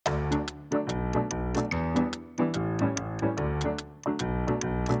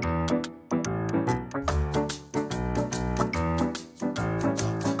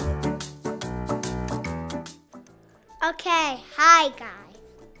Okay, hi guys.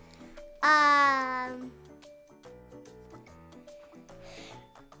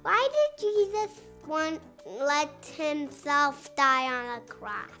 Why did Jesus let himself die on a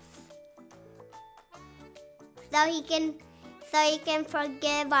cross? So he can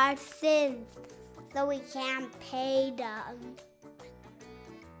forgive our sins, so we can pay them.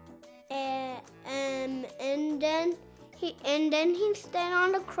 And then he stayed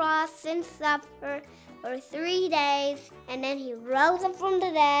on the cross and suffered for 3 days, and then he rose up from the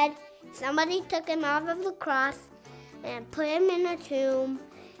dead. Somebody took him off of the cross and put him in a tomb,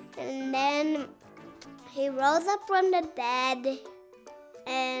 and then he rose up from the dead,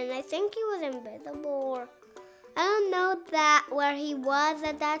 and I think he was invisible, or I don't know that where he was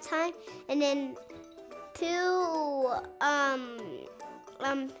at that time. And then two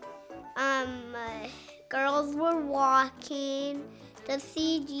girls were walking to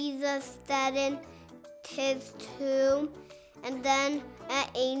see Jesus dead in his tomb, and then an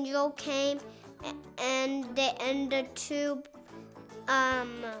angel came, and the two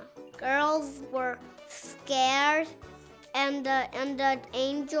girls were scared, and the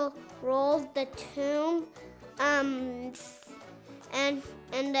angel rolled the tomb, and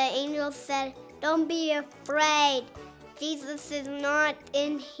the angel said, "Don't be afraid. Jesus is not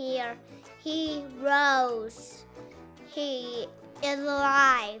in here. He rose. He is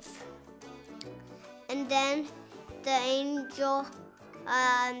alive." And then the angel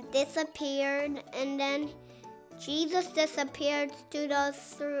disappeared, and then Jesus disappeared to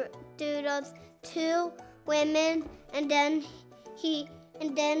those two women, and then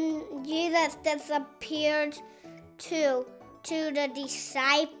Jesus disappeared to the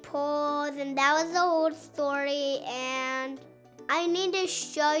disciples, and that was the whole story. And I need to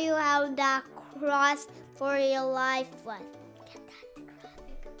show you how that cross for your life was.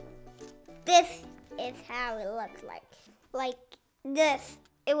 This is how it looked like this.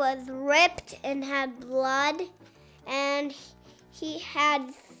 It was ripped and had blood, and he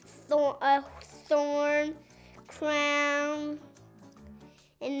had a thorn crown,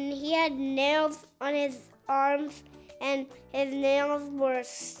 and he had nails on his arms, and his nails were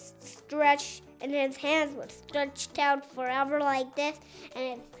stretched, and his hands were stretched out forever like this,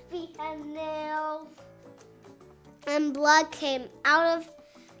 and his feet had nails, and blood came out of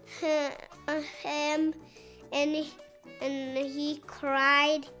him, and he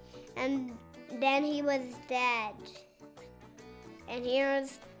cried, and then he was dead. And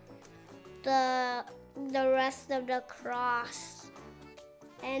here's the rest of the cross.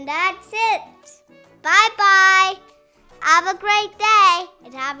 And that's it. Bye-bye. Have a great day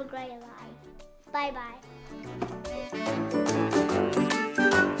and have a great life. Bye-bye.